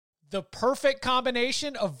The perfect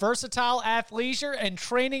combination of versatile athleisure and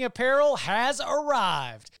training apparel has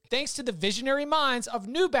arrived. Thanks to the visionary minds of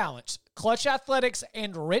New Balance, Clutch Athletics,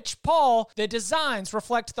 and Rich Paul, the designs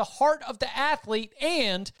reflect the heart of the athlete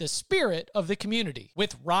and the spirit of the community.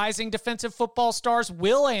 With rising defensive football stars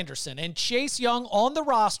Will Anderson and Chase Young on the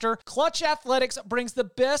roster, Clutch Athletics brings the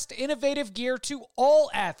best innovative gear to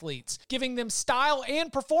all athletes, giving them style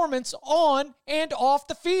and performance on and off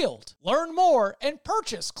the field. Learn more and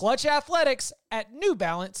purchase Clutch Athletics at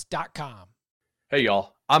newbalance.com. Hey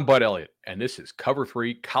y'all, I'm Bud Elliott, and this is Cover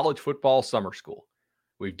 3 College Football Summer School.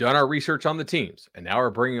 We've done our research on the teams, and now we're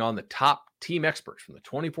bringing on the top team experts from the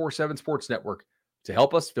 24/7 Sports Network to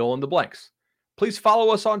help us fill in the blanks. Please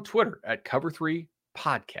follow us on Twitter at Cover 3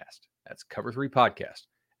 Podcast. That's Cover 3 Podcast.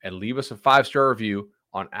 And leave us a 5-star review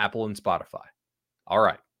on Apple and Spotify. All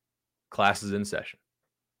right, class is in session.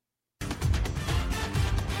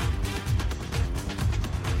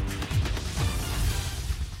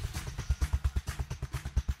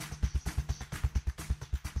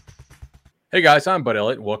 Hey guys, I'm Bud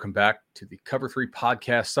Elliott. Welcome back to the Cover 3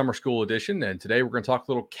 Podcast Summer School Edition. And today we're going to talk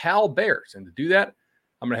a little Cal Bears. And to do that,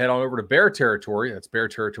 I'm going to head on over to Bear Territory. That's Bear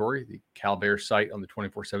Territory, the Cal Bears site on the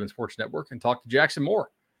 24/7 Sports Network, and talk to Jackson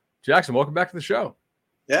Moore. Jackson, welcome back to the show.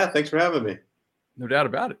 Yeah, thanks for having me. No doubt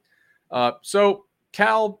about it. So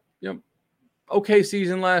Cal, okay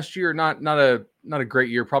season last year, not a great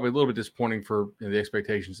year, probably a little bit disappointing for the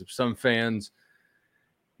expectations of some fans.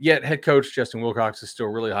 Yet head coach Justin Wilcox is still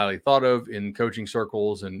really highly thought of in coaching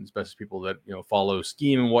circles, and especially people that follow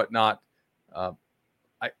scheme and whatnot. I'm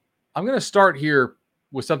going to start here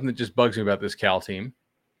with something that just bugs me about this Cal team,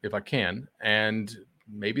 if I can, and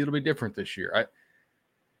maybe it'll be different this year.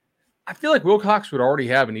 I feel like Wilcox would already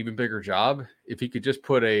have an even bigger job if he could just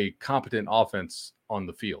put a competent offense on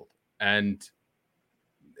the field, and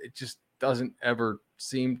it just doesn't ever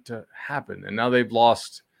seem to happen. And now they've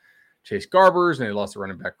lost Chase Garbers, and they lost the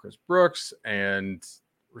running back Chris Brooks, and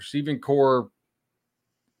receiving core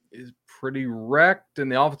is pretty wrecked.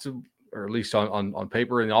 And the offensive, or at least on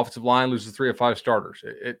paper, and the offensive line loses 3 of 5 starters.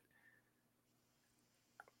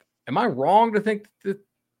 Am I wrong to think that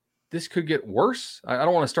this could get worse? I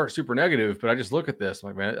don't want to start super negative, but I just look at this I'm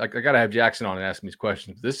like, man, I got to have Jackson on and ask him these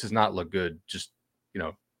questions. This does not look good, just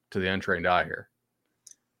to the untrained eye here.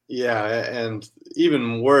 Yeah, and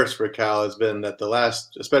even worse for Cal has been that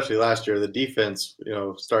especially last year, the defense,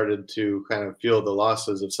 started to kind of feel the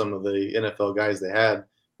losses of some of the NFL guys they had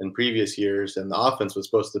in previous years, and the offense was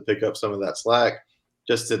supposed to pick up some of that slack,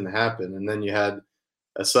 just didn't happen. And then you had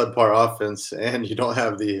a subpar offense, and you don't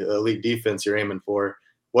have the elite defense you're aiming for.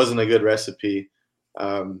 Wasn't a good recipe.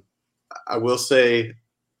 I will say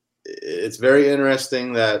it's very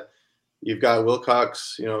interesting that you've got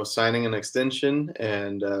Wilcox, signing an extension,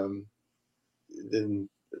 and then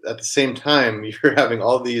at the same time, you're having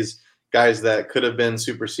all these guys that could have been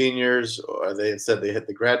super seniors, or they instead they hit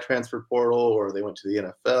the grad transfer portal, or they went to the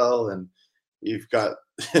NFL, and you've got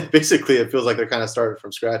basically it feels like they're kind of starting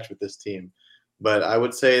from scratch with this team. But I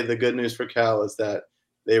would say the good news for Cal is that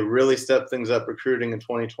they really stepped things up recruiting in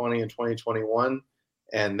 2020 and 2021.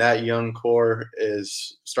 And that young core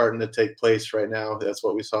is starting to take place right now. That's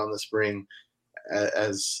what we saw in the spring.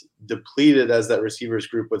 As depleted as that receivers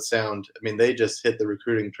group would sound, I mean, they just hit the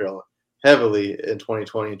recruiting trail heavily in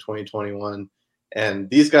 2020 and 2021. And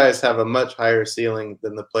these guys have a much higher ceiling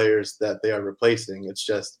than the players that they are replacing. It's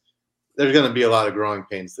just there's going to be a lot of growing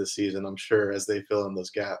pains this season, I'm sure, as they fill in those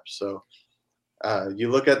gaps. So you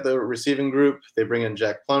look at the receiving group, they bring in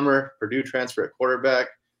Jack Plummer, Purdue transfer at quarterback.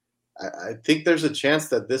 I think there's a chance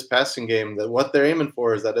that this passing game, that what they're aiming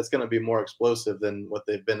for is that it's going to be more explosive than what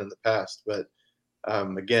they've been in the past. But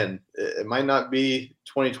again, it might not be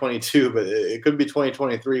 2022, but it could be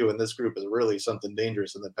 2023 when this group is really something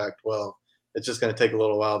dangerous in the Pac-12. It's just going to take a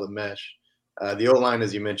little while to mesh. The O-line,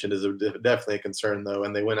 as you mentioned, is definitely a concern, though,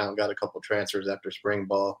 and they went out and got a couple transfers after spring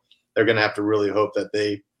ball. They're going to have to really hope that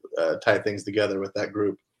they tie things together with that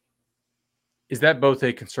group. Is that both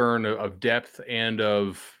a concern of depth and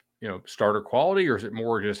of starter quality, or is it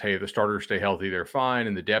more just, hey, the starters stay healthy, they're fine,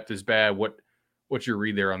 and the depth is bad? What's your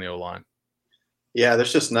read there on the O-line? Yeah,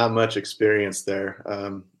 there's just not much experience there.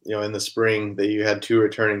 In the spring, you had 2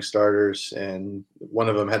 returning starters, and one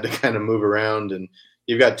of them had to kind of move around. And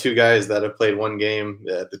you've got 2 guys that have played 1 game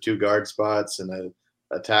at the 2 guard spots, and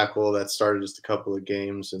a tackle that started just a couple of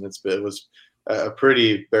games. And it was a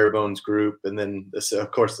pretty bare bones group. And then,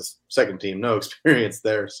 of course, the second team, no experience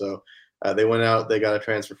there. So they went out, they got a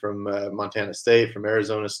transfer from Montana State, from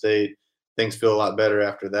Arizona State. Things feel a lot better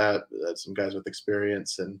after that. Some guys with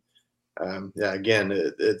experience. And Again,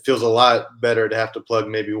 it feels a lot better to have to plug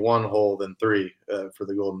maybe one hole than three for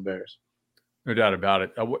the Golden Bears. No doubt about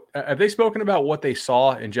it. Have they spoken about what they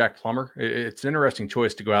saw in Jack Plummer? It's an interesting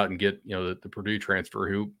choice to go out and get, the Purdue transfer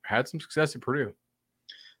who had some success at Purdue.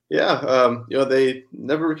 Yeah, they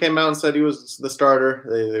never came out and said he was the starter.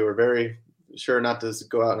 They were very sure not to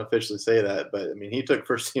go out and officially say that. But, I mean, he took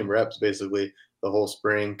first-team reps basically the whole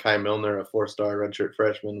spring. Kai Milner, a four-star redshirt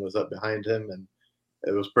freshman, was up behind him, and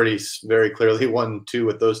it was very clearly 1-2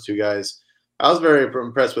 with those two guys. I was very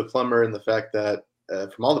impressed with Plummer in the fact that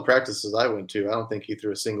from all the practices I went to, I don't think he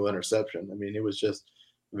threw a single interception. I mean, he was just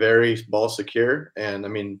very ball secure. And, I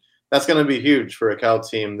mean, that's going to be huge for a Cal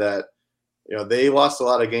team that, they lost a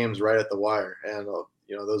lot of games right at the wire. And,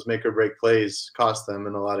 those make or break plays cost them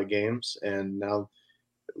in a lot of games. And now,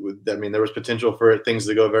 there was potential for things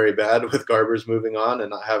to go very bad with Garbers moving on and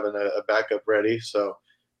not having a backup ready. So,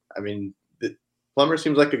 I mean, Plummer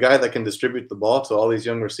seems like a guy that can distribute the ball to all these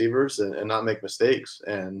young receivers and not make mistakes.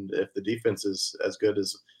 And if the defense is as good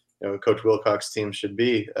as Coach Wilcox's team should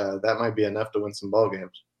be, that might be enough to win some ball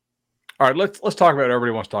games. All right, let's talk about what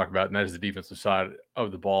everybody wants to talk about, and that is the defensive side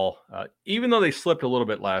of the ball. Even though they slipped a little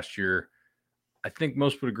bit last year, I think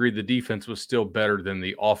most would agree the defense was still better than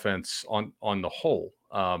the offense on the whole.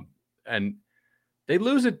 And they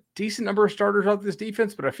lose a decent number of starters off this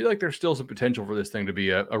defense, but I feel like there's still some potential for this thing to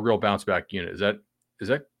be a real bounce back unit. Is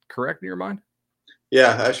that correct in your mind?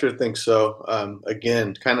 Yeah, I sure think so.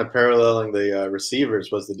 Again, kind of paralleling the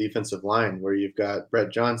receivers was the defensive line, where you've got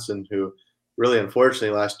Brett Johnson, who really unfortunately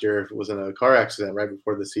last year was in a car accident right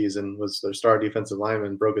before the season, was their star defensive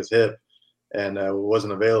lineman, broke his hip, and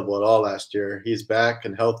wasn't available at all last year. He's back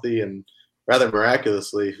and healthy, and rather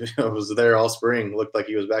miraculously was there all spring. Looked like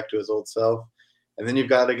he was back to his old self. And then you've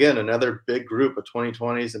got, again, another big group of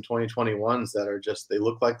 2020s and 2021s that are they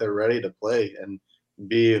look like they're ready to play and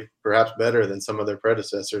be perhaps better than some of their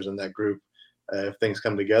predecessors in that group if things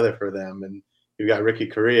come together for them. And you've got Ricky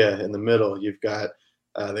Correa in the middle. You've got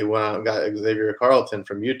they went out and got Xavier Carlton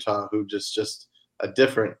from Utah, who just a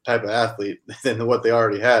different type of athlete than what they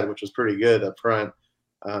already had, which was pretty good up front.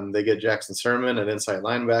 They get Jackson Sermon, an inside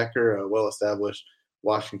linebacker, a well-established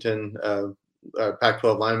Washington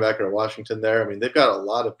Pac-12 linebacker at Washington there. I mean, they've got a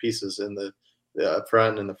lot of pieces in the up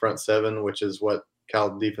front and the front seven, which is what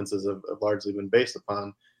Cal defenses have largely been based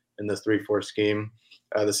upon in this 3-4 scheme.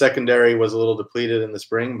 The secondary was a little depleted in the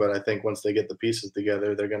spring, but I think once they get the pieces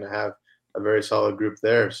together, they're going to have a very solid group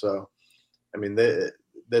there. So, I mean,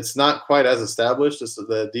 that's not quite as established as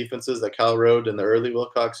the defenses that Cal rode in the early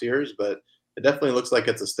Wilcox years, but it definitely looks like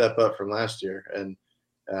it's a step up from last year. And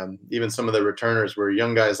even some of the returners were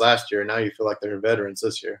young guys last year. Now you feel like they're veterans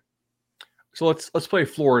this year. So let's play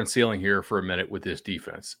floor and ceiling here for a minute with this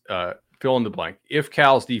defense. Fill in the blank. If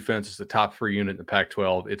Cal's defense is the top 3 unit in the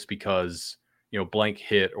Pac-12, it's because blank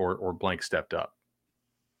hit or blank stepped up.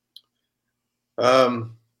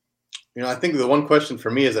 I think the one question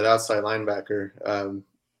for me is at outside linebacker.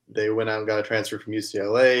 They went out and got a transfer from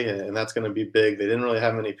UCLA, and that's going to be big. They didn't really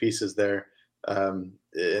have many pieces there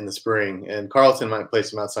in the spring, and Carlton might play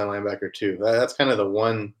some outside linebacker too. That's kind of the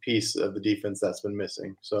one piece of the defense that's been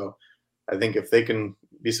missing. So I think if they can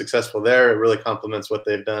be successful there, it really complements what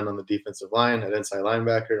they've done on the defensive line at inside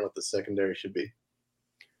linebacker and what the secondary should be.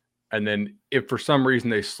 And then if for some reason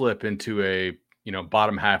they slip into a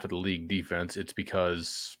bottom half of the league defense, it's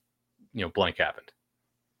because blank happened.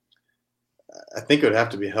 I think it would have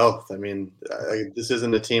to be health. I mean, this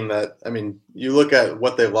isn't a team that, you look at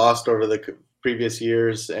what they've lost over the previous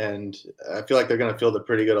years, and I feel like they're going to field a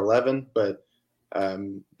pretty good 11, but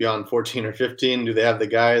beyond 14 or 15, do they have the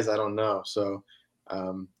guys? I don't know. So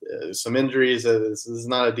some injuries. This is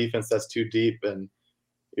not a defense that's too deep, and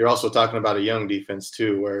you're also talking about a young defense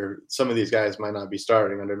too, where some of these guys might not be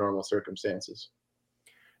starting under normal circumstances.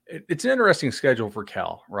 It's an interesting schedule for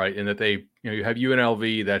Cal, right? In that they, you have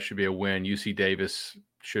UNLV, that should be a win. UC Davis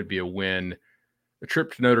should be a win. The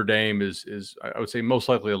trip to Notre Dame is I would say most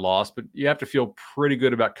likely a loss, but you have to feel pretty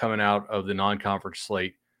good about coming out of the non-conference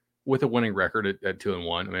slate with a winning record at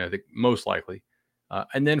 2-1. I think most likely.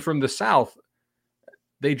 And then from the South,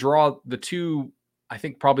 they draw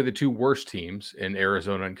probably the two worst teams in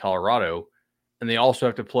Arizona and Colorado, and they also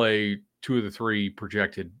have to play 2 of the 3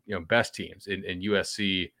 projected, best teams in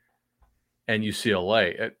USC and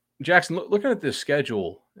UCLA. Jackson, looking at this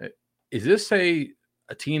schedule, is this a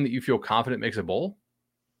team that you feel confident makes a bowl?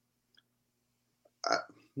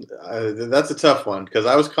 That's a tough one, because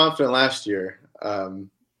I was confident last year, and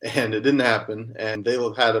it didn't happen. And they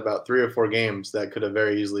had about 3 or 4 games that could have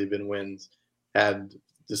very easily been wins, had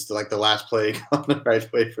just like the last play gone the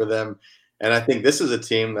right way for them. And I think this is a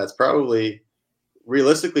team that's probably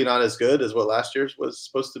realistically not as good as what last year's was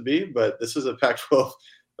supposed to be, but this is a Pac-12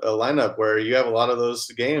 lineup where you have a lot of those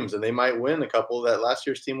games, and they might win a couple that last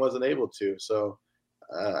year's team wasn't able to. So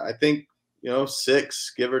I think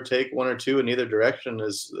 6, give or take 1 or 2 in either direction,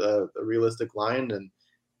 is a realistic line. And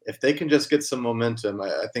if they can just get some momentum,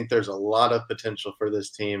 I think there's a lot of potential for this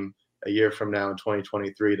team a year from now in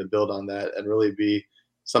 2023 to build on that and really be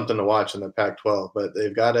something to watch in the Pac-12. But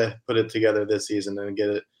they've got to put it together this season and get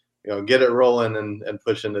it rolling and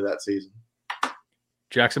push into that season.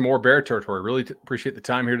 Jackson Moore, Bear Territory. Really appreciate the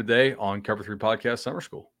time here today on Cover 3 Podcast Summer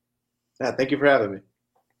School. Yeah, thank you for having me.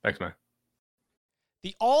 Thanks, man.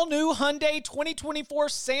 The all-new Hyundai 2024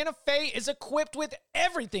 Santa Fe is equipped with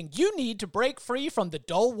everything you need to break free from the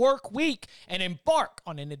dull work week and embark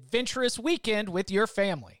on an adventurous weekend with your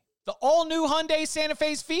family. The all-new Hyundai Santa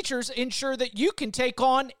Fe's features ensure that you can take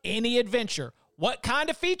on any adventure. What kind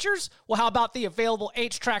of features? Well, how about the available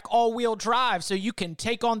H-Track all-wheel drive so you can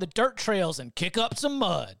take on the dirt trails and kick up some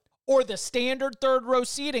mud? Or the standard third-row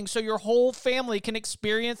seating so your whole family can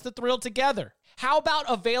experience the thrill together? How about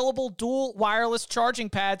available dual wireless charging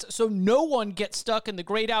pads so no one gets stuck in the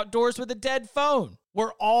great outdoors with a dead phone?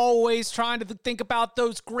 We're always trying to think about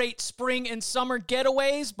those great spring and summer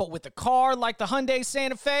getaways, but with a car like the Hyundai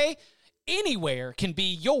Santa Fe, anywhere can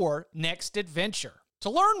be your next adventure. To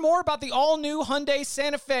learn more about the all-new Hyundai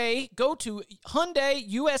Santa Fe, go to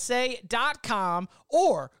HyundaiUSA.com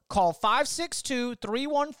or call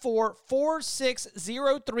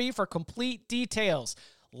 562-314-4603 for complete details.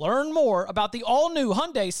 Learn more about the all-new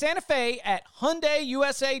Hyundai Santa Fe at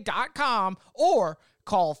HyundaiUSA.com or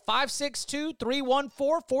call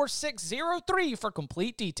 562-314-4603 for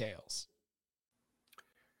complete details.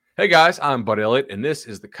 Hey guys, I'm Bud Elliott, and this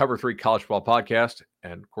is the Cover 3 College Football Podcast.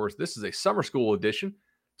 And of course, this is a summer school edition.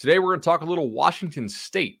 Today, we're going to talk a little Washington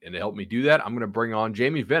State. And to help me do that, I'm going to bring on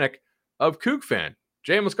Jamie Vinnick of Coug Fan.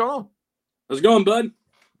 Jamie, what's going on? How's it going, bud?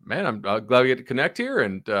 Man, I'm glad we get to connect here.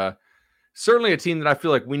 And certainly a team that I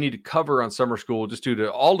feel like we need to cover on summer school just due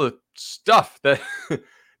to all the stuff that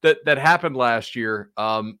that happened last year.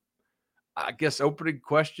 I guess opening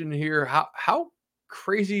question here, how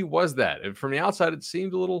crazy was that? And from the outside, it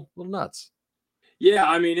seemed a little nuts. Yeah,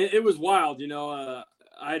 I mean, it was wild.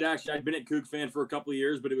 I'd been at Coug Fan for a couple of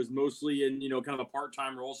years, but it was mostly in, kind of a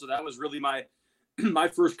part-time role. So that was really my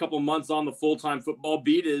first couple of months on the full-time football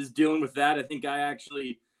beat, is dealing with that. I think I had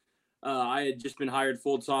just been hired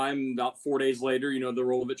full-time. About 4 days later, the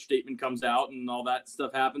Rolovich statement comes out and all that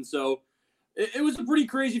stuff happened. So it was a pretty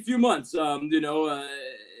crazy few months.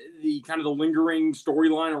 The kind of the lingering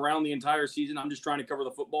storyline around the entire season. I'm just trying to cover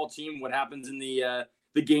the football team, what happens in the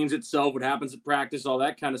games itself, what happens at practice, all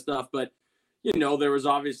that kind of stuff. But, there was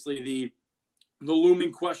obviously the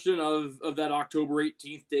looming question of that October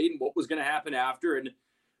 18th date and what was going to happen after. And,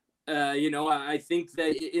 I think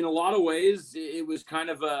that in a lot of ways, it was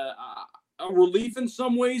kind of a relief in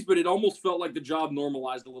some ways, but it almost felt like the job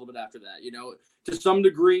normalized a little bit after that, to some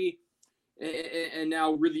degree. And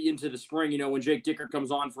now really into the spring, when Jake Dicker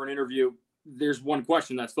comes on for an interview, there's one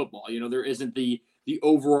question, that's football. There isn't the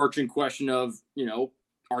overarching question of,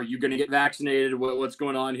 are you going to get vaccinated? What's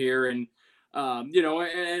going on here? And,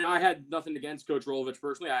 and I had nothing against Coach Rolovich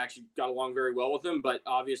personally. I actually got along very well with him, but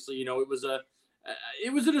obviously, it was a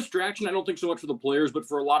distraction. I don't think so much for the players, but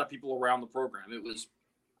for a lot of people around the program. It was,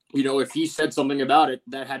 if he said something about it,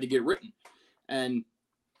 that had to get written. And,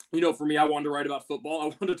 for me, I wanted to write about football. I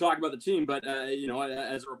wanted to talk about the team, but,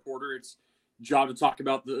 as a reporter, it's job to talk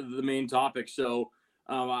about the main topic. So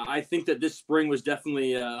I think that this spring was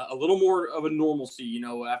definitely a little more of a normalcy.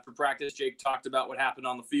 After practice, Jake talked about what happened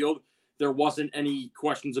on the field. There wasn't any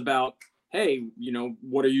questions about, hey,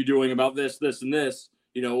 what are you doing about this, and this?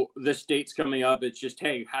 This date's coming up. It's just,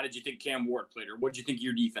 hey, how did you think Cam Ward played? Or what did you think of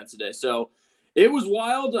your defense today? So it was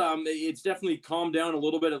wild. It's definitely calmed down a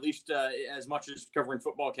little bit, at least as much as covering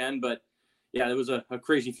football can. But, yeah, it was a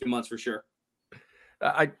crazy few months for sure.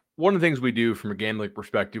 One of the things we do from a gambling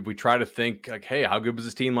perspective, we try to think like, hey, how good was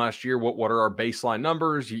this team last year? What are our baseline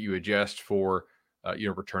numbers? You adjust for,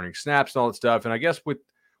 returning snaps and all that stuff. And I guess with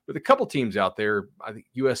a couple teams out there, I think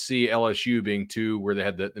USC, LSU being two where they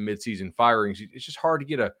had the midseason firings, it's just hard to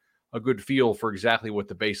get a good feel for exactly what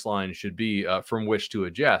the baseline should be from which to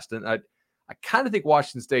adjust. And I kind of think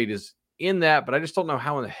Washington State is in that, but I just don't know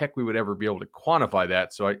how in the heck we would ever be able to quantify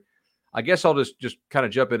that. So I guess I'll just kind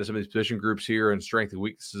of jump into some of these position groups here and strengths and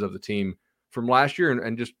weaknesses of the team from last year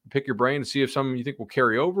and just pick your brain and see if some you think will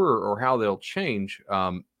carry over or how they'll change.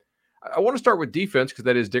 I want to start with defense because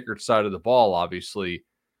that is Dickert's side of the ball, obviously.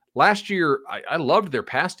 Last year, I loved their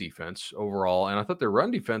pass defense overall, and I thought their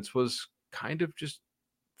run defense was kind of just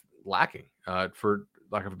lacking, for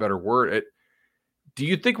lack of a better word. Do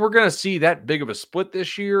you think we're going to see that big of a split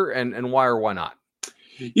this year, and why or why not?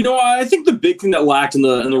 I think the big thing that lacked in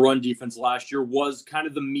the run defense last year was kind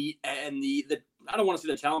of the meat and the I don't want to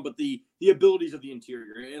say the talent, but the abilities of the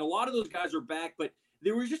interior. And a lot of those guys are back, but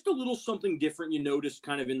there was just a little something different you noticed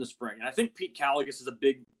kind of in the spring. And I think Pete Caligas is a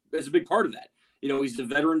big part of that. He's a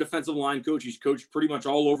veteran defensive line coach. He's coached pretty much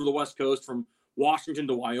all over the West Coast, from Washington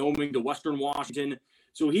to Wyoming to Western Washington.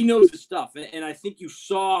 So he knows his stuff. And I think you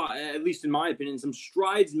saw, at least in my opinion, some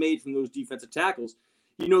strides made from those defensive tackles.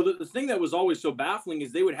 The thing that was always so baffling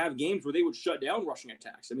is they would have games where they would shut down rushing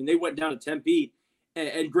attacks. I mean, they went down to Tempe,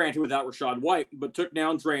 and granted without Rashad White, but took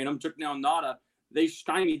down Dranum, took down Nada. They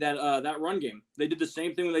stymied that run game. They did the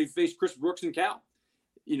same thing when they faced Chris Brooks and Cal.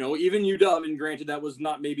 Even UW, and granted that was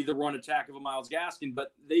not maybe the run attack of a Myles Gaskin,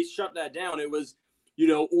 but they shut that down. It was,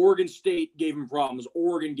 Oregon State gave them problems.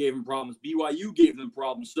 Oregon gave them problems. BYU gave them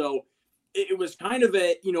problems. So it was kind of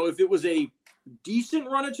if it was a decent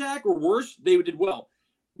run attack or worse, they did well.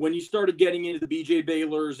 When you started getting into the BJ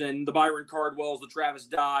Baylors and the Byron Cardwells, the Travis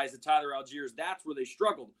Dyes, the Tyler Algiers, that's where they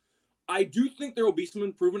struggled. I do think there will be some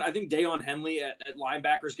improvement. I think Dayon Henley at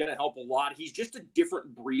linebacker is going to help a lot. He's just a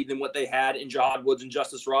different breed than what they had in Jahad Woods and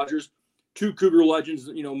Justice Rogers, two Cougar legends,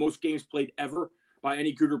 most games played ever by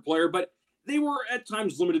any Cougar player, but they were at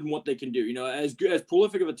times limited in what they can do. As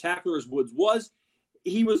prolific of a tackler as Woods was,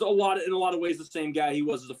 he was in a lot of ways the same guy he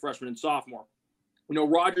was as a freshman and sophomore.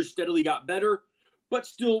 Rogers steadily got better, but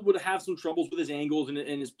still would have some troubles with his angles and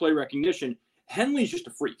his play recognition. Henley's just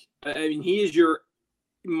a freak. I mean, he is your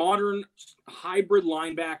modern hybrid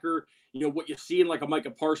linebacker, what you see in like a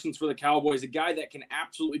Micah Parsons for the Cowboys, a guy that can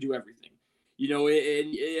absolutely do everything.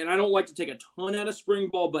 And I don't like to take a ton out of spring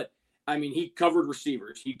ball, but I mean, he covered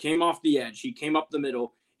receivers. He came off the edge. He came up the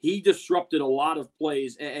middle. He disrupted a lot of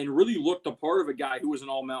plays and really looked a part of a guy who was an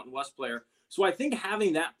all Mountain West player. So I think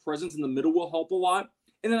having that presence in the middle will help a lot.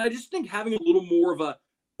 And then I just think having a little more of a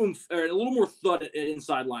oomph, or a little more thud at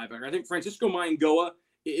inside linebacker. I think Francisco Maingoa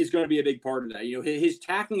is going to be a big part of that. His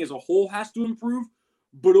tackling as a whole has to improve,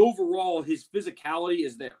 but overall his physicality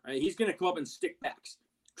is there. Right? He's going to come up and stick backs.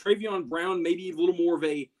 Travion Brown, maybe a little more of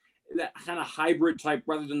that kind of hybrid type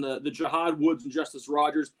rather than the Jahad Woods and Justice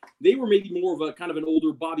Rogers. They were maybe more of a kind of an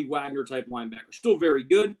older Bobby Wagner type linebacker. Still very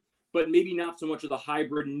good, but maybe not so much of the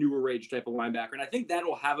hybrid newer age type of linebacker. And I think that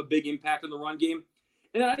will have a big impact on the run game.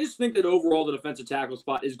 And I just think that overall the defensive tackle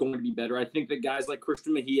spot is going to be better. I think that guys like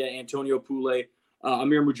Christian Mejia, Antonio Pule,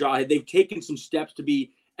 Amir Mujahid, they've taken some steps to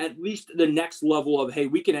be at least the next level of, hey,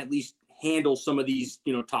 we can at least handle some of these,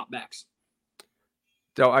 top backs.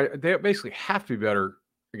 So they basically have to be better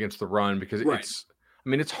against the run because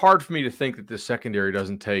it's hard for me to think that this secondary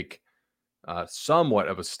doesn't take somewhat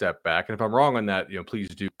of a step back. And if I'm wrong on that, please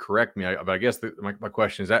do correct me. But I guess my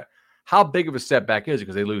question is that how big of a step back is it?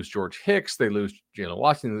 Because they lose George Hicks, they lose Jalen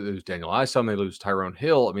Watson, they lose Daniel Isom, they lose Tyrone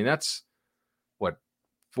Hill. I mean, that's what,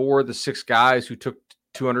 4 of the 6 guys who took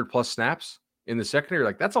 200 plus snaps in the secondary.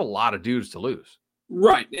 Like, that's a lot of dudes to lose.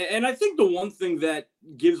 Right. And I think the one thing that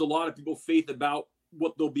gives a lot of people faith about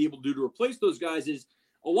what they'll be able to do to replace those guys is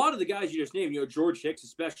a lot of the guys you just named, George Hicks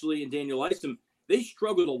especially and Daniel Isom, they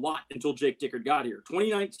struggled a lot until Jake Dickert got here.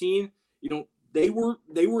 2019, they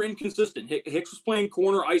were inconsistent. Hicks was playing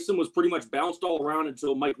corner. Isom was pretty much bounced all around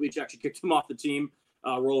until Mike Leach actually kicked him off the team.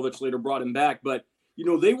 Rolovich later brought him back. But,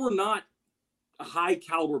 they were not high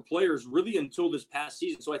caliber players really until this past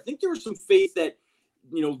season. So I think there was some faith that,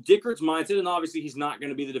 Dickert's mindset, and obviously he's not going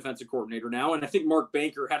to be the defensive coordinator now. And I think Mark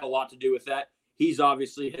Banker had a lot to do with that. He's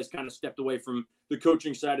obviously has kind of stepped away from the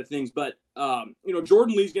coaching side of things. But,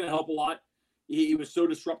 Jordan Lee's going to help a lot. He was so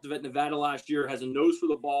disruptive at Nevada last year, has a nose for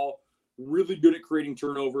the ball, really good at creating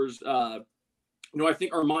turnovers. I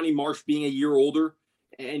think Armani Marsh being a year older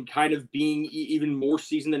and kind of being even more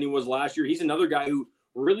seasoned than he was last year, he's another guy who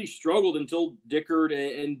really struggled until Dickert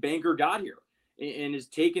and Banker got here and has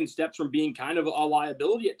taken steps from being kind of a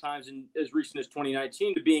liability at times in as recent as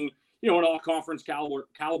 2019 to being, an all-conference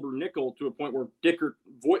caliber nickel to a point where Dickert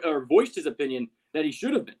voiced his opinion that he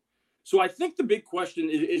should have been. So I think the big question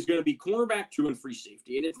is going to be cornerback 2 and free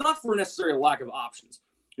safety. And it's not for necessarily a lack of options.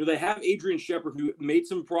 They have Adrian Shepard, who made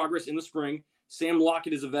some progress in the spring. Sam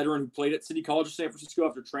Lockett is a veteran who played at City College of San Francisco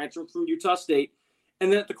after transferring from Utah State.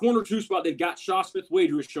 And then at the corner 2 spot, they've got Shaw Smith-Wade,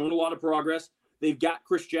 who has shown a lot of progress. They've got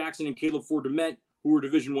Chris Jackson and Caleb Ford-Dement, who were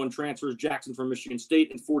Division I transfers, Jackson from Michigan State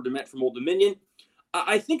and Ford-Dement from Old Dominion.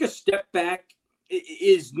 I think a step back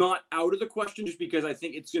is not out of the question just because I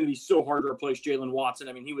think it's going to be so hard to replace Jalen Watson.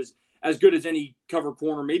 I mean, he was as good as any cover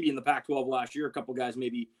corner, maybe in the Pac-12 last year. A couple guys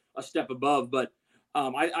maybe a step above, but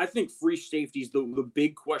I think free safety is the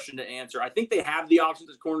big question to answer. I think they have the options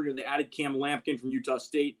at corner. They added Cam Lampkin from Utah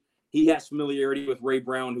State. He has familiarity with Ray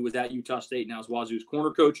Brown, who was at Utah State, now is Wazoo's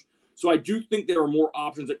corner coach. So I do think there are more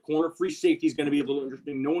options at corner. Free safety is going to be a little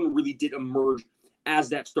interesting. No one really did emerge as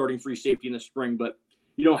that starting free safety in the spring, but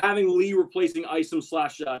having Lee replacing Isom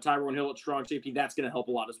 / Tyrone Hill at strong safety, that's going to help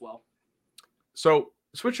a lot as well. So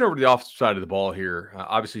switching over to the offensive side of the ball here,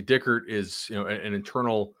 obviously Dickert is an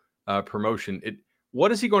internal promotion.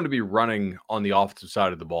 What is he going to be running on the offensive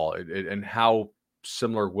side of the ball, and how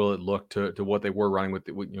similar will it look to what they were running with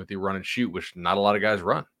the run and shoot, which not a lot of guys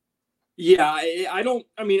run? Yeah,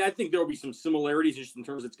 I think there will be some similarities just in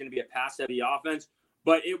terms of it's going to be a pass-heavy offense,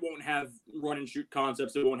 but it won't have run and shoot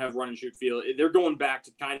concepts. It won't have run and shoot feel. They're going back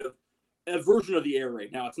to kind of a version of the air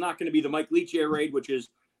raid. Now, it's not going to be the Mike Leach air raid, which is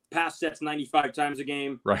pass sets 95 times a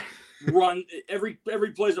game. Right. Run every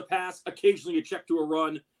play is a pass. Occasionally you check to a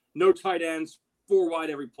run. No tight ends. 4 wide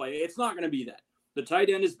every play. It's not going to be that. The tight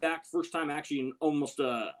end is back. First time actually in almost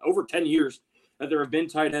over 10 years that there have been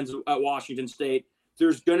tight ends at Washington State.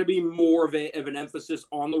 There's going to be more of an emphasis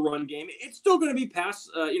on the run game. It's still going to be pass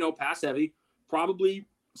heavy. Probably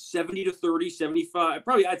 70-30, 75.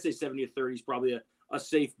 Probably I'd say 70-30 is probably a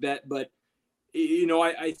safe bet. But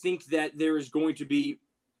I think that there is going to be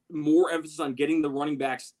more emphasis on getting the running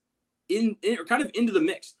backs in kind of into the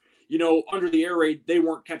mix. Under the air raid, they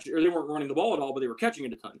weren't running the ball at all, but they were catching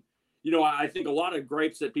it a ton. I think a lot of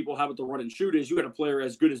gripes that people have with the run and shoot is you had a player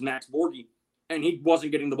as good as Max Borghi, and he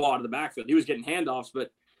wasn't getting the ball out of the backfield. He was getting handoffs,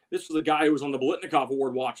 but this was a guy who was on the Biletnikoff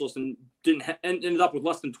Award watch list and ended up with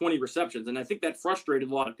less than 20 receptions. And I think that frustrated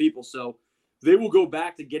a lot of people. So they will go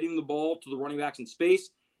back to getting the ball to the running backs in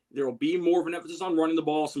space. There will be more of an emphasis on running the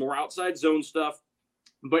ball, some more outside zone stuff,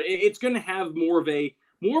 but it's going to have more of a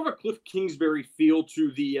Cliff Kingsbury feel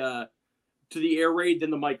to the air raid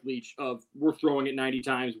than the Mike Leach of we're throwing it 90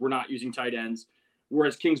 times. We're not using tight ends.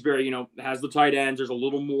 Whereas Kingsbury, has the tight ends. There's a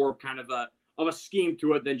little more kind of a scheme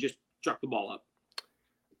to it than just chuck the ball up.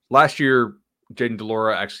 Last year, Jayden de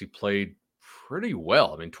Laura actually played pretty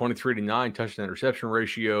well. 23-9 touchdown interception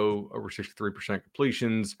ratio, over 63%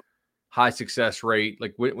 completions, high success rate.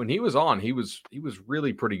 Like when he was on, he was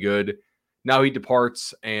really pretty good. Now he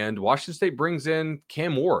departs, and Washington State brings in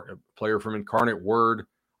Cam Ward, a player from Incarnate Word.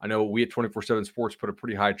 I know we at 24/7 Sports put a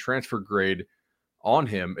pretty high transfer grade on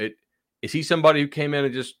him. Is he somebody who came in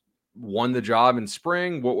and just won the job in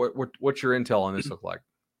spring? What's your intel on this look like?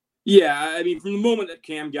 Yeah, from the moment that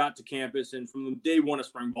Cam got to campus and from the day one of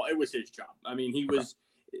spring ball, it was his job. He was,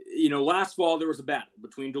 last fall there was a battle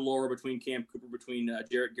between de Laura, between Cam Cooper, between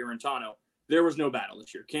Jarrett Garantano. There was no battle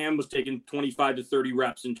this year. Cam was taking 25 to 30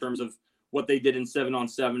 reps in terms of what they did in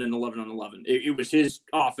 7-on-7 and 11-on-11. It was his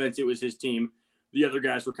offense. It was his team. The other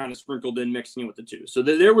guys were kind of sprinkled in, mixing it with the two. So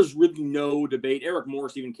there was really no debate. Eric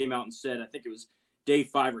Morris even came out and said, I think it was day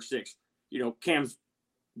 5 or 6, Cam's,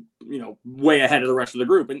 way ahead of the rest of the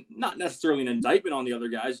group. And not necessarily an indictment on the other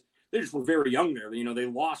guys. They just were very young there. They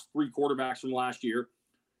lost 3 quarterbacks from last year.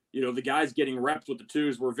 The guys getting reps with the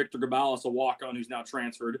twos were Victor Gabalis, a walk-on who's now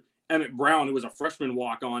transferred, Emmett Brown, who was a freshman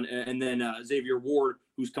walk-on, and then Xavier Ward,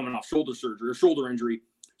 who's coming off shoulder injury.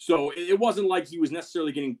 So it wasn't like he was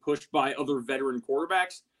necessarily getting pushed by other veteran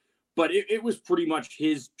quarterbacks, but it was pretty much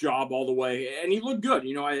his job all the way. And he looked good.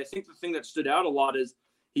 I think the thing that stood out a lot is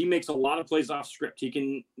he makes a lot of plays off script. He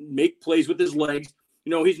can make plays with his legs.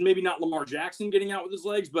 He's maybe not Lamar Jackson getting out with his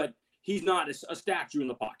legs, but he's not a statue in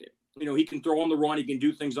the pocket. He can throw on the run. He can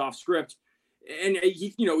do things off script. And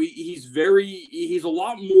he's a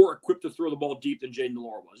lot more equipped to throw the ball deep than Jayden de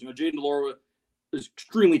Laura was. Jayden de Laura is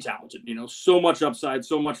extremely talented, so much upside,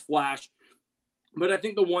 so much flash. But I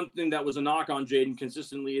think the one thing that was a knock on Jayden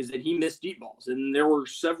consistently is that he missed deep balls. And there were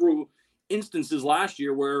several instances last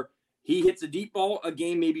year where he hits a deep ball, a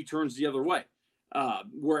game maybe turns the other way.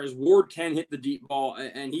 Whereas Ward can hit the deep ball,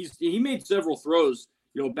 and he made several throws,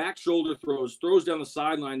 back shoulder throws down the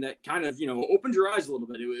sideline that kind of, opened your eyes a little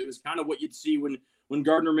bit. It was kind of what you'd see when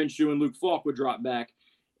Gardner Minshew and Luke Falk would drop back.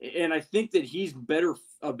 And I think that he's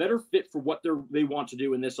a better fit for what they want to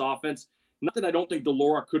do in this offense. Not that I don't think de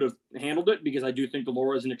Laura could have handled it, because I do think de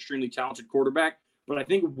Laura is an extremely talented quarterback, but I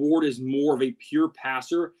think Ward is more of a pure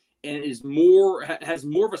passer and has more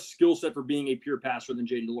of a skill set for being a pure passer than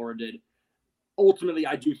Jayden de Laura did. Ultimately,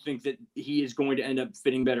 I do think that he is going to end up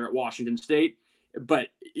fitting better at Washington State. But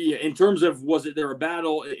in terms of was it there a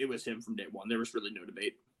battle, it was him from day one. There was really no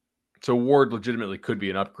debate. So Ward legitimately could be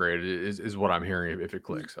an upgrade, is what I'm hearing if it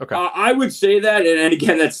clicks. Okay, I would say that, and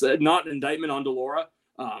again, that's not an indictment on de Laura.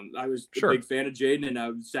 I was a big fan of Jayden, and I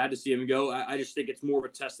was sad to see him go. I just think it's more of a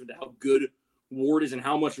testament to how good Ward is and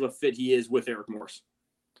how much of a fit he is with Eric Morris.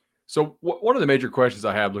 So one of the major questions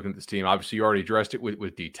I have looking at this team, obviously you already addressed it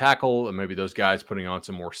with D tackle and maybe those guys putting on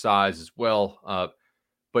some more size as well.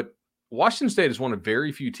 But Washington State is one of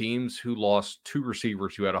very few teams who lost 2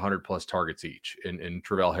 receivers who had 100-plus targets each in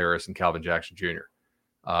Travell Harris and Calvin Jackson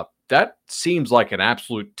Jr. That seems like an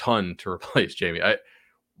absolute ton to replace, Jamie.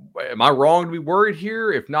 Am I wrong to be worried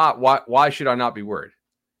here? If not, why should I not be worried?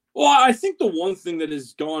 Well, I think the one thing that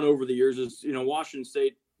has gone over the years is, Washington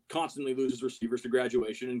State constantly loses receivers to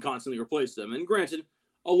graduation and constantly replace them. And granted,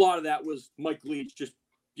 a lot of that was Mike Leach just,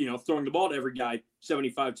 throwing the ball to every guy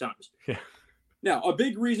 75 times. Yeah. Now, a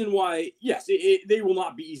big reason why, yes, they will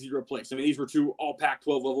not be easy to replace. I mean, these were 2 all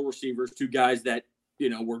Pac-12 level receivers, 2 guys that,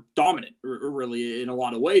 were dominant really in a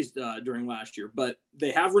lot of ways during last year. But they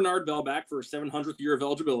have Renard Bell back for a 700th year of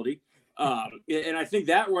eligibility. And I think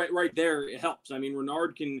that right there, it helps. I mean,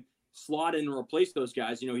 Renard can slot in and replace those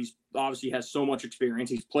guys. He's obviously has so much experience.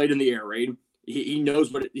 He's played in the air raid. He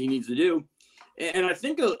knows what he needs to do. And I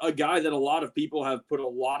think a guy that a lot of people have put a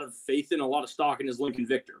lot of faith in, a lot of stock in, is Lincoln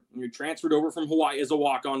Victor. He transferred over from Hawaii as a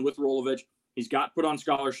walk-on with Rolovich. He's got put on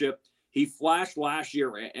scholarship. He flashed last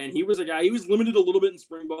year, and he was a guy, he was limited a little bit in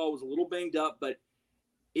spring ball, was a little banged up, but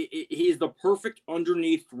he is the perfect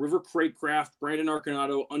underneath River Craycraft, Brandon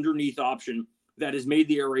Arconato underneath option that has made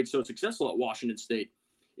the air raid so successful at Washington State.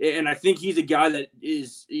 And I think he's a guy that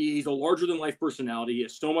he's a larger-than-life personality. He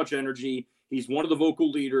has so much energy. He's one of the vocal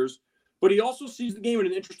leaders. But he also sees the game in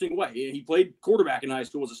an interesting way. He played quarterback in high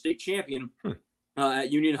school, was a state champion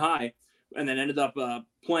at Union High, and then ended up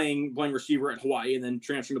playing receiver at Hawaii and then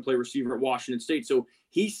transferring to play receiver at Washington State. So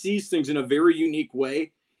he sees things in a very unique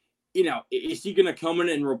way. Is he going to come in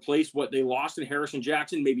and replace what they lost in Harrison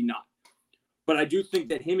Jackson? Maybe not. But I do think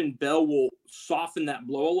that him and Bell will soften that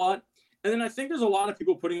blow a lot. And then I think there's a lot of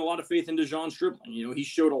people putting a lot of faith into John Stribling. He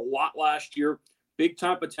showed a lot last year,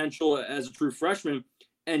 big-time potential as a true freshman,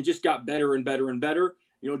 and just got better and better and better.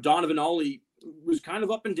 Donovan Ollie was kind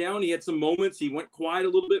of up and down. He had some moments. He went quiet a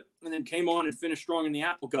little bit and then came on and finished strong in the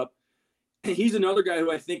Apple Cup. He's another guy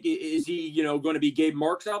who I think, is he, going to be Gabe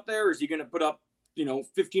Marks out there? Is he going to put up,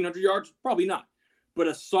 1,500 yards? Probably not. But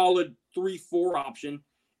a solid 3-4 option.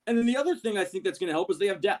 And then the other thing I think that's going to help is they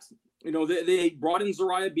have depth. They brought in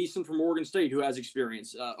Zariah Beeson from Oregon State, who has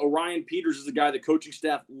experience. Orion Peters is a guy the coaching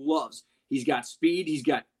staff loves. He's got speed. He's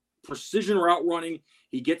got precision route running.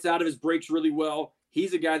 He gets out of his breaks really well.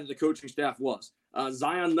 He's a guy that the coaching staff loves.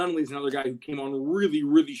 Zion Nunley is another guy who came on really,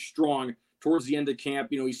 really strong towards the end of camp.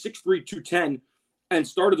 He's 6'3", 210, and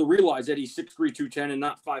started to realize that he's 6'3", 210 and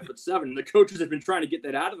not 5'7". And the coaches have been trying to get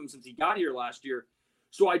that out of him since he got here last year.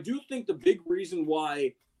 So I do think the big reason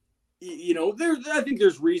why, I think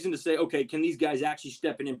there's reason to say, okay, can these guys actually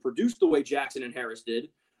step in and produce the way Jackson and Harris did?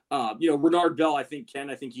 Renard Bell, I think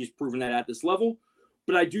he's proven that at this level.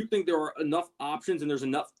 But I do think there are enough options and there's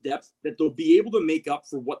enough depth that they'll be able to make up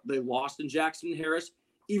for what they lost in Jackson and Harris,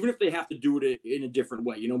 even if they have to do it in a different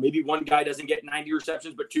way. Maybe one guy doesn't get 90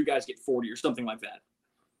 receptions, but 2 guys get 40 or something like that.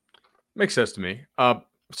 Makes sense to me.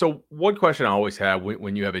 So one question I always have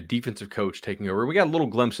when you have a defensive coach taking over, we got a little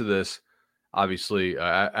glimpse of this, obviously,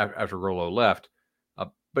 after Rolo left,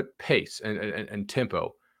 but pace and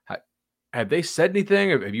tempo. Have they said anything?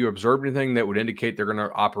 Have you observed anything that would indicate they're going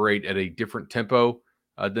to operate at a different tempo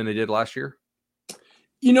than they did last year?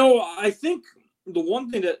 I think the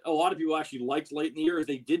one thing that a lot of people actually liked late in the year is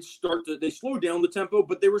they slowed down the tempo,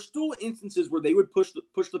 but there were still instances where they would push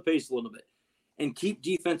the pace a little bit and keep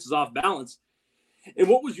defenses off balance. And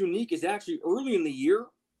what was unique is actually early in the year,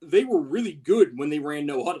 they were really good when they ran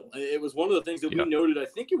no huddle. It was one of the things that we noted. I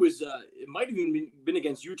think it might have even been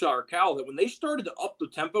against Utah or Cal, that when they started to up the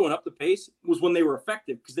tempo and up the pace was when they were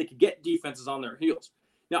effective because they could get defenses on their heels.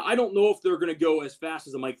 Now, I don't know if they're going to go as fast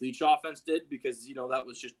as the Mike Leach offense did because, that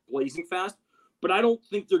was just blazing fast. But I don't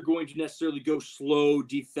think they're going to necessarily go slow,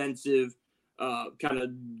 defensive, kind of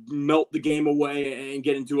melt the game away and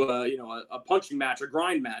get into a punching match, a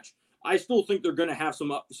grind match. I still think they're going to have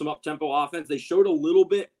some up-tempo offense. They showed a little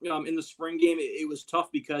bit in the spring game. It was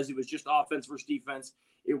tough because it was just offense versus defense.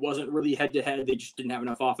 It wasn't really head-to-head. They just didn't have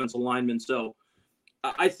enough offensive linemen. So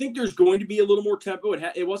I think there's going to be a little more tempo.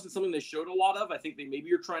 It wasn't something they showed a lot of. I think they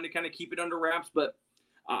maybe are trying to kind of keep it under wraps. But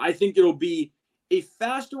I think it'll be a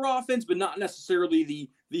faster offense, but not necessarily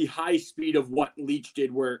the high speed of what Leach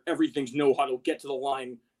did where everything's no huddle, get to the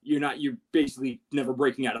line. You're basically never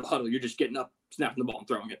breaking out of the huddle. You're just getting up, snapping the ball, and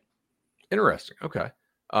throwing it. Interesting. Okay.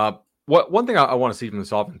 One thing I want to see from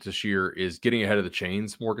this offense this year is getting ahead of the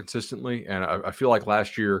chains more consistently. And I feel like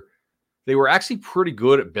last year they were actually pretty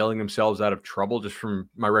good at bailing themselves out of trouble, just from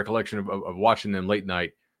my recollection of watching them late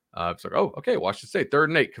night. It's like, oh, okay, Washington State, 3rd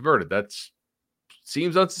and 8 converted. That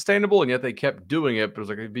seems unsustainable, and yet they kept doing it. But it was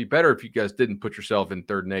like, it'd be better if you guys didn't put yourself in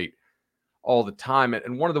 3rd and 8 all the time.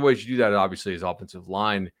 And one of the ways you do that, obviously, is offensive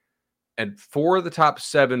line. And 4 of the top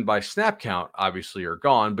 7 by snap count obviously are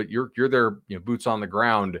gone, but you're there, boots on the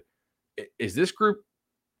ground. Is this group,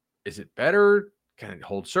 is it better? Can it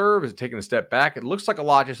hold serve? Is it taking a step back? It looks like a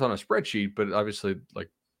lot just on a spreadsheet, but obviously,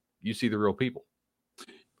 like, you see the real people.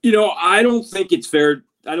 I don't think it's fair.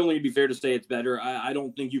 I don't think it'd be fair to say it's better. I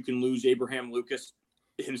don't think you can lose Abraham Lucas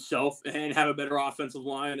himself and have a better offensive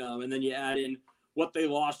line. And then you add in what they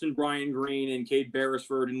lost in Brian Green and Cade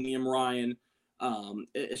Beresford and Liam Ryan.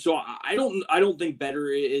 So I don't think better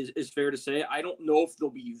is fair to say. I don't know if they'll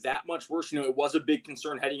be that much worse. It was a big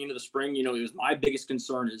concern heading into the spring. It was my biggest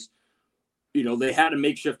concern is, they had a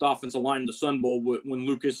makeshift offensive line in the Sun Bowl when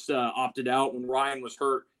Lucas opted out, when Ryan was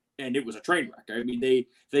hurt, and it was a train wreck. I mean,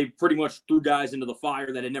 they pretty much threw guys into the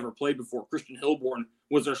fire that had never played before. Christian Hilborn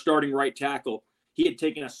was their starting right tackle. He had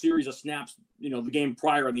taken a series of snaps, the game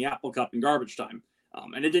prior in the Apple Cup in garbage time,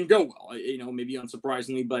 and it didn't go well. Maybe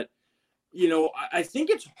unsurprisingly, but I think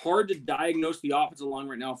it's hard to diagnose the offensive line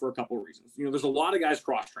right now for a couple of reasons. There's a lot of guys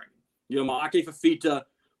cross-training. Maake Fafita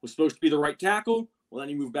was supposed to be the right tackle. Well, then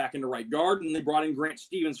he moved back into right guard, and they brought in Grant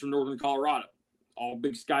Stevens from Northern Colorado. All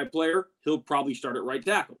Big Sky player. He'll probably start at right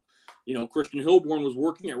tackle. Christian Hilborn was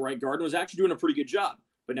working at right guard and was actually doing a pretty good job,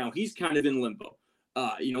 but now he's kind of in limbo.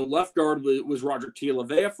 Left guard was Roger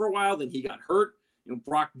Tialavea for a while. Then he got hurt.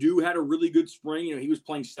 Brock Dew had a really good spring. He was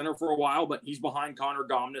playing center for a while, but he's behind Connor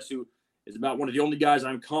Gomness, who is about one of the only guys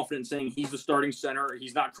I'm confident in saying he's the starting center.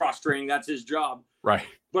 He's not cross-training. That's his job. Right.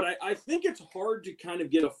 But I think it's hard to kind of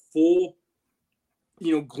get a full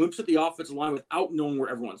glimpse at the offensive line without knowing where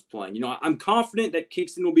everyone's playing. I'm confident that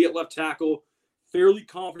Kingston will be at left tackle. Fairly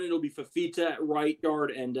confident it'll be Fafita at right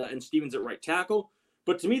guard and Stevens at right tackle.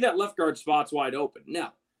 But to me, that left guard spot's wide open.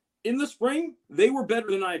 Now, in the spring, they were better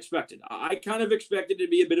than I expected. I kind of expected it to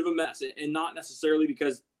be a bit of a mess, and not necessarily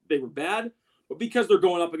because they were bad, but because they're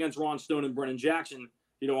going up against Ron Stone and Brennan Jackson,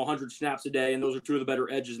 100 snaps a day, and those are 2 of the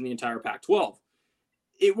better edges in the entire Pac-12.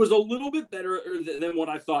 It was a little bit better than what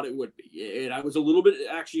I thought it would be. And I was a little bit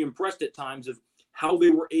actually impressed at times of how they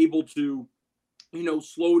were able to,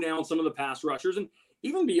 slow down some of the pass rushers. And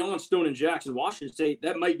even beyond Stone and Jackson, Washington State,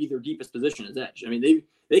 that might be their deepest position as edge. I mean,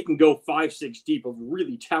 they can go 5-6 deep of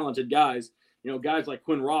really talented guys. Guys like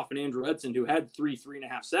Quinn Roff and Andrew Edson, who had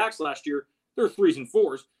 3.5 sacks last year. They're 3s and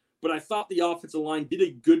 4s. But I thought the offensive line did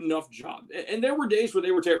a good enough job. And there were days where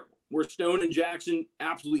they were terrible, where Stone and Jackson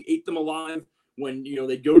absolutely ate them alive. When,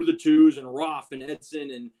 they'd go to the 2s and Roth and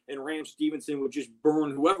Edson and Ram Stevenson would just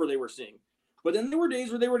burn whoever they were seeing. But then there were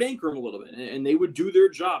days where they would anchor them a little bit and they would do their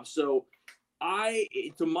job. So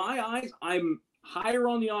to my eyes, I'm higher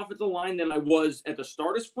on the offensive line than I was at the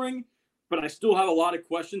start of spring, but I still have a lot of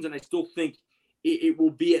questions, and I still think it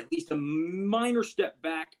will be at least a minor step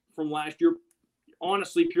back from last year,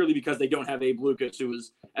 honestly, purely because they don't have Abe Lucas, who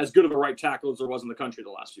was as good of a right tackle as there was in the country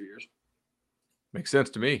the last few years. Makes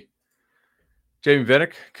sense to me. Jamie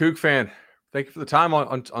Vinnick, Coug fan, thank you for the time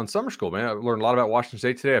on Summer School, man. I learned a lot about Washington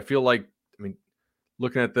State today. I feel like,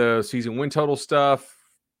 looking at the season win total stuff,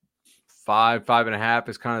 5.5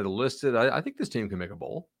 is kind of the listed. I think this team can make a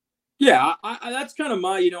bowl. Yeah, I that's kind of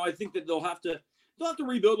my, I think that they'll have to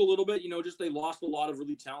rebuild a little bit. Just they lost a lot of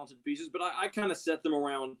really talented pieces, but I kind of set them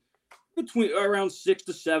around 6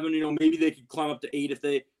 to 7. Maybe they could climb up to 8 if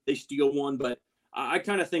they steal one, but I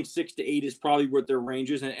kind of think 6 to 8 is probably what their range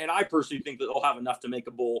is. And I personally think that they'll have enough to make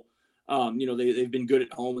a bowl. They've been good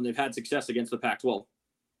at home and they've had success against the Pac-12.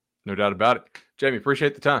 No doubt about it. Jamie,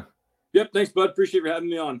 appreciate the time. Yep. Thanks, bud. Appreciate you having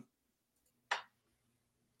me on.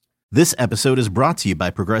 This episode is brought to you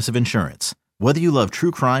by Progressive Insurance. Whether you love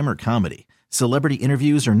true crime or comedy, celebrity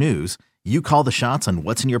interviews or news, you call the shots on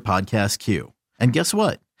what's in your podcast queue. And guess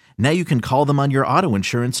what? Now you can call them on your auto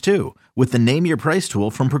insurance too with the Name Your Price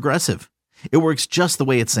tool from Progressive. It works just the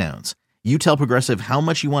way it sounds. You tell Progressive how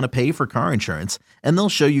much you want to pay for car insurance, and they'll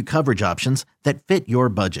show you coverage options that fit your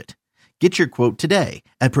budget. Get your quote today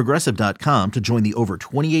at Progressive.com to join the over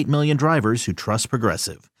 28 million drivers who trust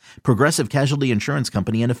Progressive. Progressive Casualty Insurance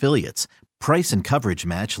Company and Affiliates. Price and coverage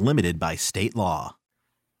match limited by state law.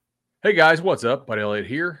 Hey guys, what's up? Buddy Elliott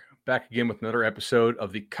here. Back again with another episode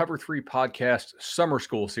of the Cover 3 Podcast Summer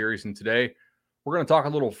School Series. And today, we're going to talk a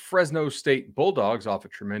little Fresno State Bulldogs off a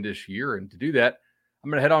tremendous year. And to do that,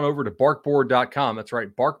 I'm going to head on over to barkboard.com. That's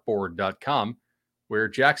right, barkboard.com, where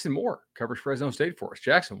Jackson Moore covers Fresno State for us.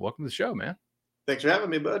 Jackson, welcome to the show, man. Thanks for having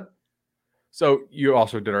me, bud. So you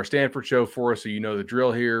also did our Stanford show for us, so you know the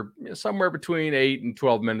drill here. Somewhere between 8 and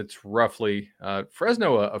 12 minutes, roughly.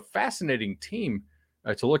 Fresno, a fascinating team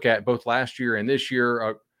to look at both last year and this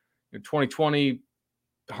year. 2020,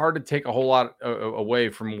 hard to take a whole lot away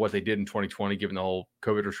from what they did in 2020, given the whole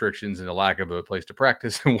COVID restrictions and the lack of a place to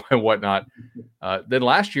practice and whatnot. Then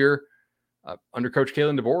last year, under Coach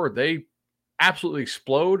Kalen DeBoer, they absolutely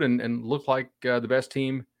explode and look like the best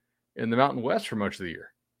team in the Mountain West for much of the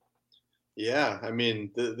year. Yeah, I mean,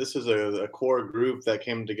 this is a core group that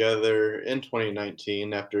came together in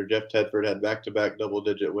 2019 after Jeff Tedford had back-to-back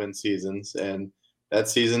double-digit win seasons. And that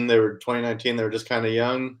season, 2019, they were just kind of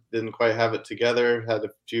young, didn't quite have it together, had a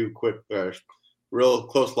few quick, real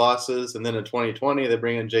close losses. And then in 2020, they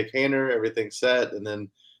bring in Jake Haener, everything's set. And then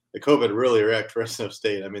the COVID really wrecked Fresno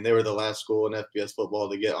State. I mean, they were the last school in FBS football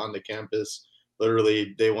to get onto campus.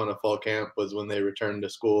 Literally, day one of fall camp was when they returned to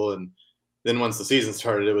school. And then once the season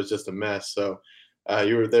started, it was just a mess. So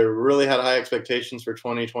they really had high expectations for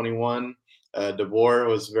 2021. DeBoer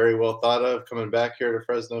was very well thought of coming back here to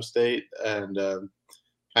Fresno State, and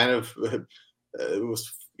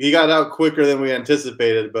he got out quicker than we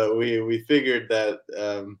anticipated. But we figured that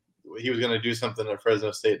he was going to do something at Fresno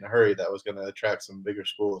State in a hurry that was going to attract some bigger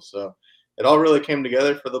schools. So it all really came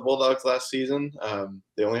together for the Bulldogs last season.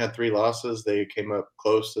 They only had 3 losses. They came up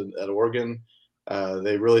close at Oregon.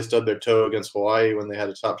 They really stood their toe against Hawaii when they had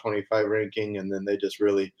a top 25 ranking, and then they just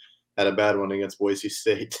really had a bad one against Boise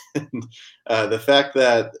State. The fact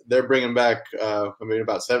that they're bringing back, about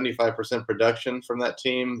 75% production from that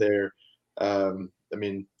team,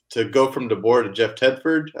 to go from DeBoer to Jeff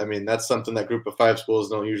Tedford, that's something that Group of 5 schools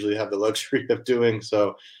don't usually have the luxury of doing.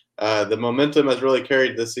 So the momentum has really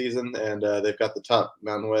carried this season, and they've got the top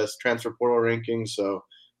Mountain West transfer portal rankings. So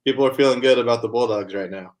people are feeling good about the Bulldogs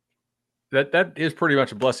right now. That is pretty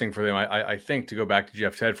much a blessing for them. I think, to go back to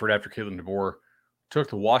Jeff Tedford after Kalen DeBoer took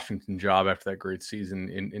the Washington job after that great season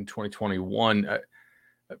in 2021.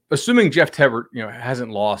 Assuming Jeff Tedford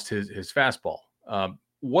hasn't lost his fastball,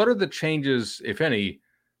 what are the changes, if any,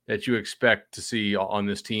 that you expect to see on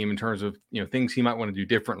this team in terms of things he might want to do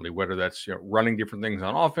differently, whether that's running different things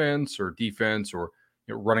on offense or defense, or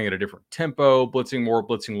running at a different tempo, blitzing more,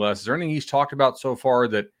 blitzing less? Is there anything he's talked about so far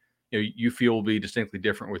that you feel will be distinctly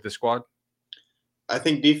different with this squad? I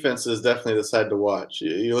think defense is definitely the side to watch.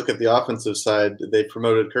 You look at the offensive side, they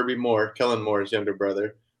promoted Kirby Moore, Kellen Moore's younger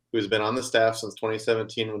brother, who's been on the staff since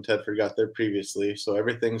 2017 when Tedford got there previously. So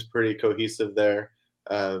everything's pretty cohesive there.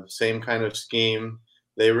 Same kind of scheme.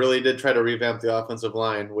 They really did try to revamp the offensive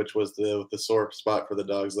line, which was the sore spot for the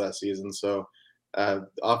Dogs last season. So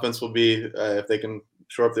offense will be, if they can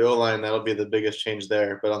shore up the O-line, that'll be the biggest change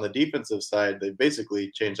there. But on the defensive side, they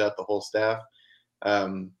basically changed out the whole staff.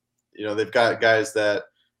 They've got guys that,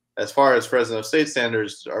 as far as Fresno State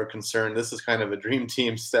standards are concerned, this is kind of a dream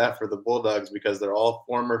team staff for the Bulldogs, because they're all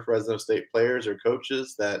former Fresno State players or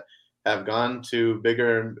coaches that have gone to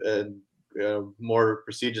bigger and more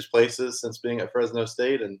prestigious places since being at Fresno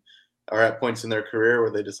State, and are at points in their career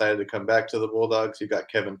where they decided to come back to the Bulldogs. You've got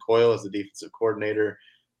Kevin Coyle as the defensive coordinator,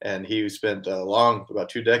 and he spent about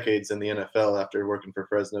 2 decades in the NFL after working for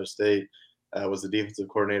Fresno State. Was the defensive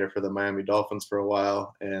coordinator for the Miami Dolphins for a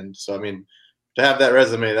while. And so, to have that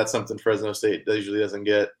resume, that's something Fresno State usually doesn't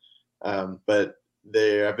get. But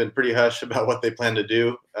they have been pretty hush about what they plan to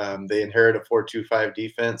do. They inherit a 4-2-5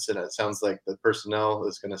 defense, and it sounds like the personnel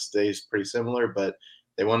is going to stay pretty similar, but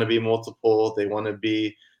they want to be multiple. They want to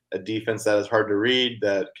be a defense that is hard to read,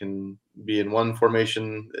 that can be in one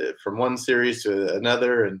formation from one series to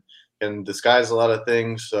another and can disguise a lot of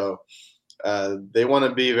things. So they want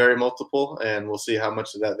to be very multiple, and we'll see how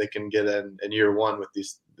much of that they can get in year one with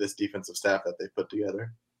this defensive staff that they put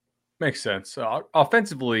together. Makes sense.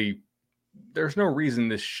 Offensively, there's no reason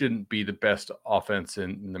this shouldn't be the best offense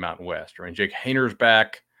in the Mountain West. Jake Haener's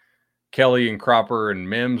back. Kelly and Cropper and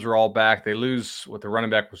Mims are all back. They lose what the running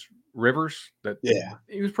back was, Rivers.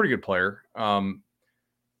 He was a pretty good player.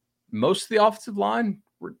 Most of the offensive line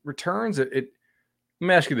returns. Let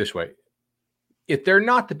me ask you this way. If they're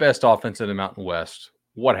not the best offense in the Mountain West,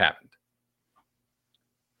 what happened?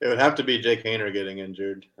 It would have to be Jake Haener getting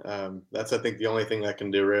injured. That's, I think, the only thing that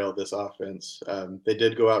can derail this offense. They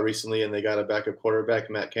did go out recently and they got a backup quarterback,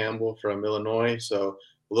 Matt Campbell from Illinois. So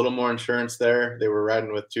a little more insurance there. They were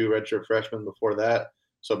riding with 2 redshirt freshmen before that.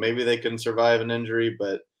 So maybe they can survive an injury.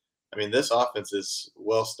 But, this offense is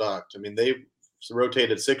well stocked. They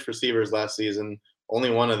rotated 6 receivers last season. Only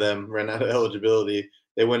one of them ran out of eligibility.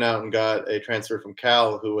 They went out and got a transfer from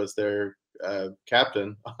Cal, who was their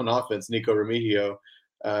captain on offense, Nico Remigio.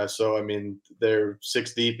 So they're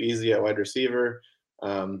 6 deep, easy at wide receiver.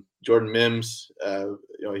 Jordan Mims,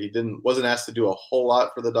 he wasn't asked to do a whole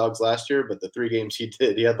lot for the Dogs last year, but the 3 games he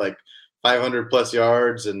did, he had like 500 plus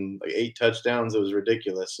yards and like 8 touchdowns. It was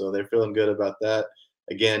ridiculous. So they're feeling good about that.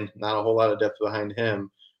 Again, not a whole lot of depth behind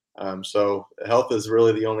him. So health is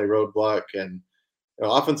really the only roadblock. And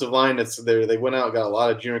offensive line, they went out and got a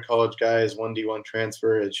lot of junior college guys, 1D1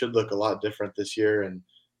 transfer. It should look a lot different this year. And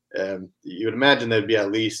you would imagine they'd be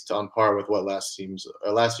at least on par with what last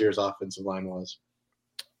year's offensive line was.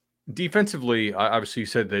 Defensively, obviously, you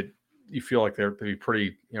said that you feel like they'd be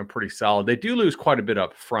pretty solid. They do lose quite a bit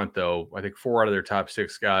up front, though. I think 4 out of their top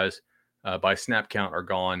 6 guys by snap count are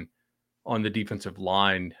gone on the defensive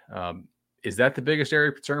line. Is that the biggest area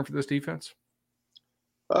of concern for this defense?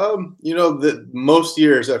 Most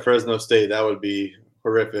years at Fresno State, that would be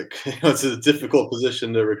horrific. It's a difficult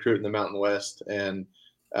position to recruit in the Mountain West, and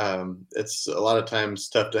it's a lot of times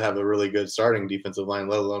tough to have a really good starting defensive line,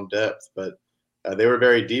 let alone depth. But they were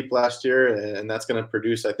very deep last year, and that's going to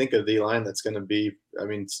produce, I think, a D-line that's going to be,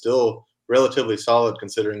 still relatively solid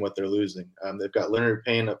considering what they're losing. They've got Leonard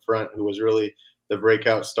Payne up front, who was really the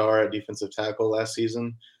breakout star at defensive tackle last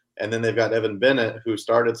season. And then they've got Evan Bennett, who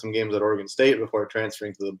started some games at Oregon State before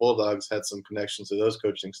transferring to the Bulldogs, had some connections to this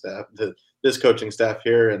coaching staff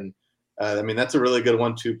here. And that's a really good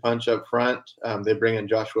 1-2 punch up front. They bring in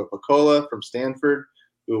Joshua Picola from Stanford,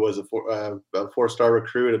 who was a 4-star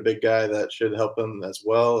recruit, a big guy that should help them as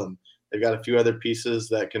well. And they've got a few other pieces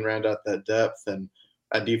that can round out that depth. And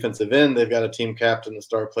at defensive end, they've got a team captain, the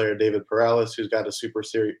star player, David Perales, who's got a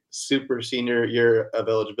super senior year of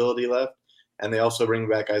eligibility left. And they also bring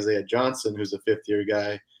back Isaiah Johnson, who's a 5th-year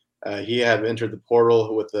guy. He had entered the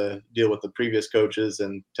portal with the deal with the previous coaches,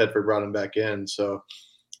 and Tedford brought him back in. So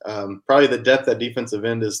probably the depth at defensive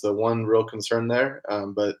end is the one real concern there.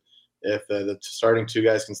 But if the starting 2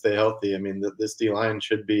 guys can stay healthy, this D-line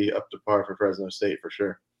should be up to par for Fresno State for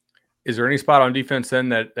sure. Is there any spot on defense then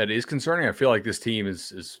that is concerning? I feel like this team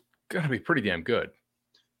is going to be pretty damn good.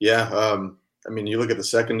 Yeah. You look at the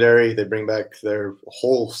secondary, they bring back their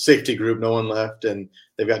whole safety group, no one left, and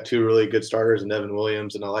they've got 2 really good starters in Evan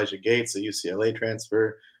Williams and Elijah Gates, a UCLA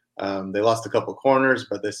transfer. They lost a couple corners,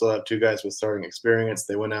 but they still have 2 guys with starting experience.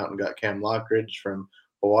 They went out and got Cam Lockridge from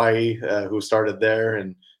Hawaii, who started there,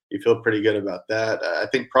 and you feel pretty good about that. I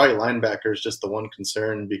think probably linebacker is just the one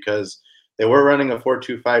concern because they were running a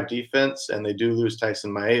 4-2-5 defense, and they do lose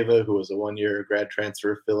Tyson Maeva, who was a 1-year grad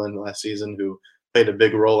transfer fill-in last season, who played a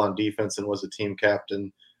big role on defense and was a team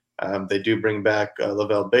captain. They do bring back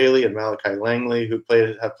Lavelle Bailey and Malachi Langley, who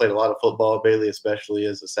have played a lot of football. Bailey especially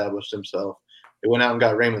has established himself. They went out and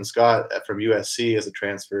got Raymond Scott from USC as a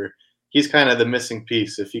transfer. He's kind of the missing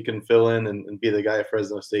piece. If he can fill in and be the guy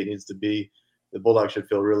Fresno State needs to be, the Bulldogs should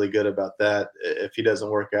feel really good about that. If he doesn't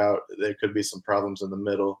work out, there could be some problems in the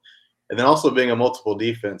middle. And then also being a multiple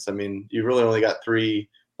defense, you really only got 3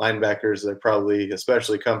 linebackers they're probably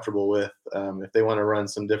especially comfortable with. If they want to run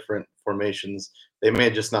some different formations, they may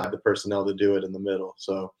just not have the personnel to do it in the middle.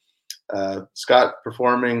 So Scott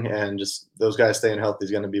performing and just those guys staying healthy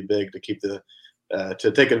is going to be big to keep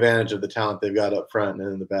to take advantage of the talent they've got up front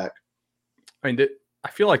and in the back. I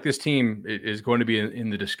feel like this team is going to be in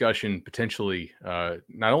the discussion potentially,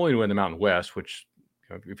 not only to win the Mountain West, which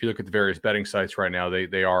if you look at the various betting sites right now,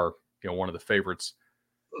 they are one of the favorites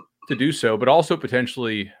to do so, but also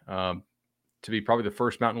potentially to be probably the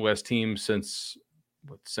first Mountain West team since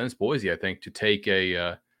Boise, I think, to take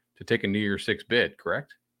a New Year's Six bid.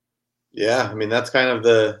 Correct? Yeah, that's kind of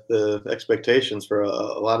the expectations for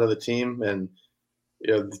a lot of the team. And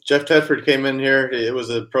Jeff Tedford came in here. It was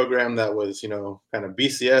a program that was kind of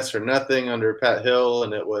BCS or nothing under Pat Hill,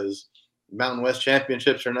 and it was Mountain West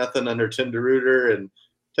championships or nothing under Tim DeRuyter. And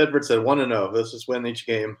Tedford said 1-0. Let's just win each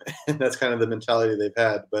game. And that's kind of the mentality they've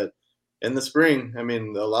had. But in the spring, a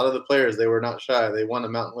lot of the players, they were not shy. They won a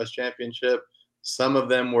Mountain West championship. Some of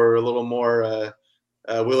them were a little more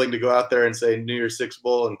willing to go out there and say New Year's Six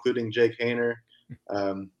Bowl, including Jake Haener.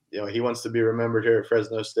 He wants to be remembered here at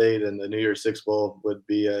Fresno State, and the New Year's Six Bowl would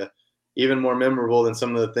be even more memorable than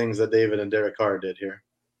some of the things that David and Derek Carr did here.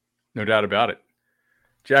 No doubt about it.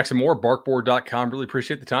 Jackson Moore, barkboard.com. Really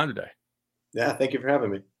appreciate the time today. Yeah, thank you for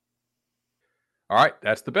having me. All right,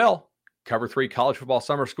 that's the bell. Cover 3 College Football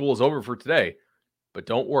Summer School is over for today, but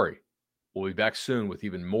don't worry. We'll be back soon with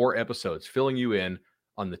even more episodes filling you in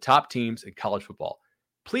on the top teams in college football.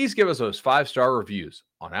 Please give us those 5-star reviews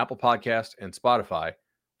on Apple Podcasts and Spotify.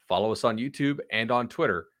 Follow us on YouTube and on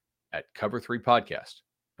Twitter at Cover 3 Podcast,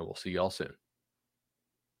 and we'll see you all soon.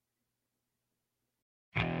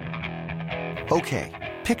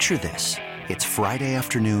 Okay, picture this. It's Friday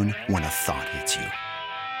afternoon when a thought hits you.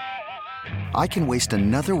 I can waste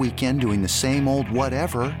another weekend doing the same old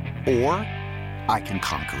whatever, or I can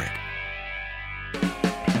conquer it.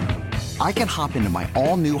 I can hop into my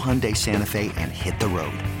all-new Hyundai Santa Fe and hit the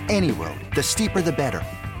road. Any road. The steeper, the better.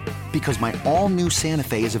 Because my all-new Santa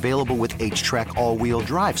Fe is available with H-Track all-wheel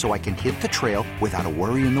drive, so I can hit the trail without a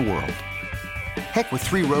worry in the world. Heck, with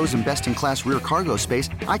 3 rows and best-in-class rear cargo space,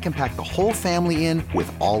 I can pack the whole family in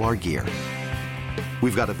with all our gear.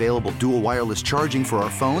 We've got available dual wireless charging for our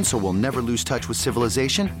phones, so we'll never lose touch with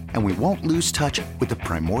civilization, and we won't lose touch with the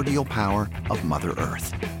primordial power of Mother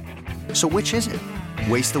Earth. So which is it?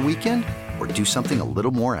 Waste the weekend or do something a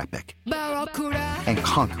little more epic and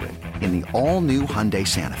conquer it in the all-new Hyundai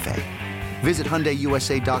Santa Fe? Visit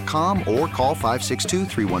HyundaiUSA.com or call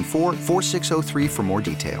 562-314-4603 for more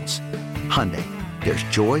details. Hyundai, there's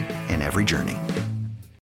joy in every journey.